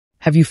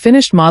Have you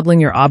finished modeling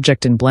your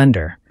object in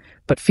Blender,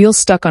 but feel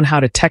stuck on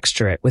how to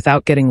texture it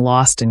without getting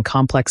lost in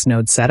complex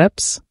node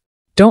setups?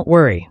 Don't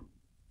worry.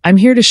 I'm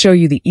here to show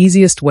you the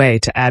easiest way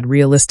to add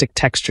realistic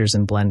textures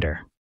in Blender.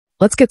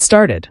 Let's get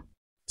started.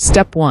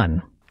 Step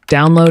 1.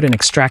 Download and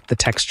extract the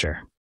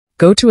texture.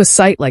 Go to a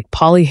site like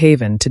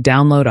Polyhaven to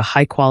download a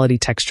high-quality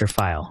texture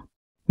file.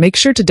 Make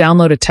sure to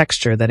download a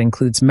texture that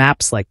includes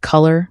maps like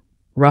color,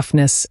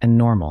 roughness, and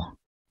normal.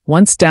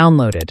 Once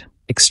downloaded,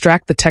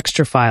 extract the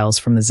texture files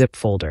from the zip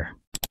folder.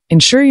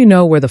 Ensure you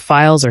know where the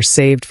files are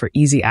saved for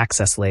easy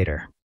access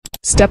later.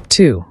 Step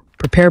 2.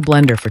 Prepare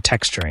Blender for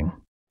texturing.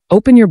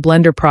 Open your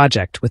Blender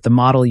project with the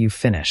model you've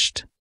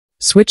finished.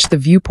 Switch the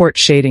viewport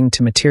shading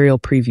to material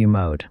preview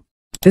mode.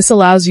 This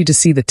allows you to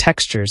see the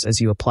textures as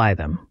you apply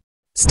them.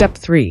 Step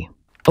 3.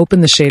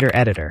 Open the shader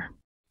editor.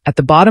 At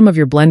the bottom of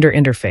your Blender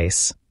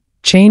interface,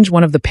 change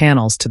one of the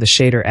panels to the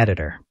shader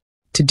editor.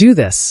 To do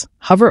this,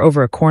 hover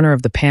over a corner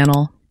of the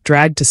panel,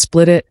 drag to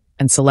split it,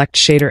 and select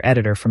Shader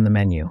Editor from the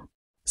menu.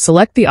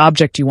 Select the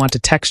object you want to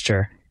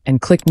texture, and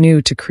click New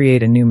to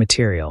create a new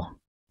material.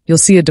 You'll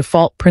see a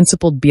default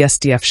Principled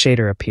BSDF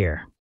shader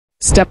appear.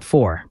 Step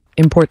 4.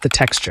 Import the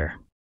texture.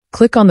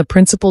 Click on the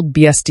Principled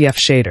BSDF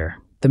shader,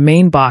 the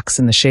main box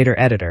in the shader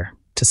editor,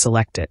 to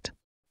select it.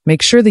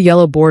 Make sure the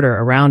yellow border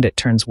around it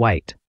turns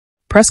white.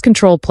 Press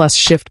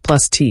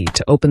Ctrl+Shift+T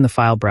to open the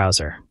file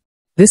browser.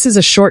 This is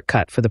a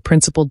shortcut for the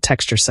Principled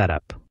texture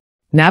setup.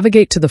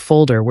 Navigate to the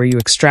folder where you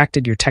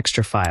extracted your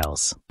texture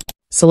files.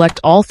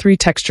 Select all 3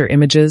 texture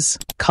images,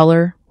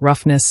 color,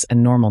 roughness,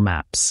 and normal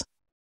maps.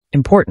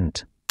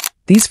 Important.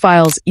 These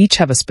files each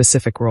have a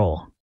specific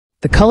role.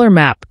 The color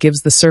map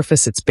gives the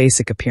surface its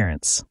basic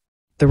appearance.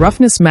 The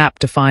roughness map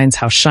defines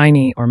how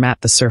shiny or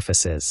matte the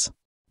surface is.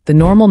 The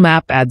normal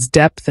map adds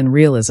depth and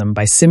realism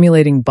by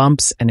simulating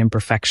bumps and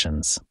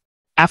imperfections.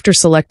 After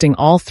selecting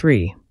all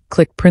 3,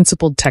 click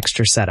Principled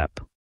Texture Setup.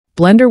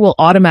 Blender will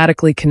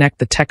automatically connect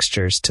the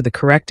textures to the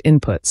correct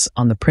inputs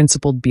on the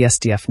Principled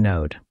BSDF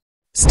node.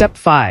 Step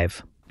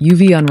 5.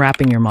 UV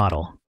unwrapping your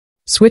model.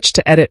 Switch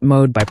to Edit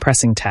mode by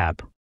pressing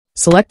Tab.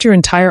 Select your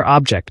entire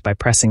object by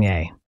pressing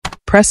A.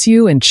 Press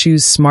U and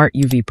choose Smart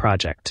UV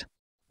Project.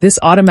 This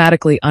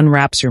automatically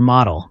unwraps your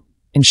model,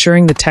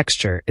 ensuring the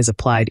texture is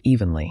applied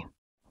evenly.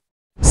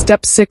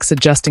 Step 6.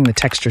 Adjusting the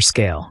texture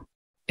scale.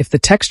 If the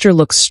texture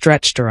looks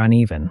stretched or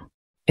uneven,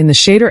 in the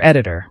shader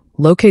editor,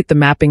 locate the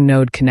mapping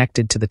node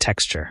connected to the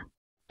texture.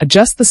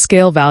 Adjust the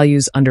scale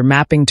values under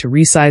mapping to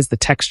resize the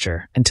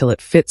texture until it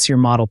fits your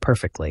model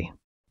perfectly.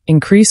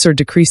 Increase or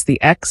decrease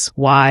the X,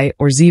 Y,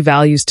 or Z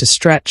values to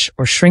stretch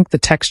or shrink the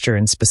texture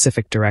in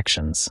specific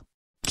directions.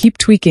 Keep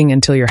tweaking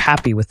until you're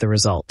happy with the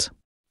result.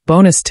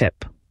 Bonus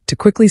tip: to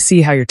quickly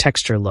see how your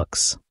texture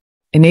looks,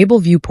 enable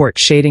viewport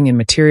shading in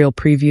Material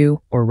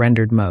Preview or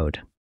Rendered mode.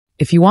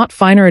 If you want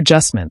finer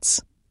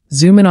adjustments,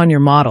 zoom in on your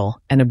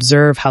model and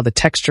observe how the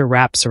texture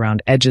wraps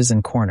around edges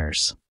and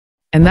corners.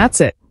 And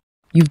that's it.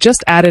 You've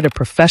just added a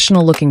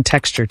professional-looking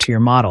texture to your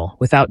model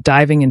without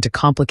diving into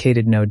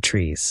complicated node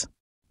trees.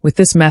 With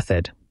this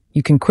method,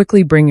 you can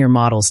quickly bring your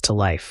models to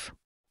life.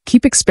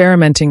 Keep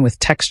experimenting with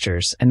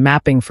textures and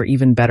mapping for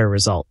even better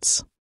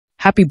results.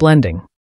 Happy blending!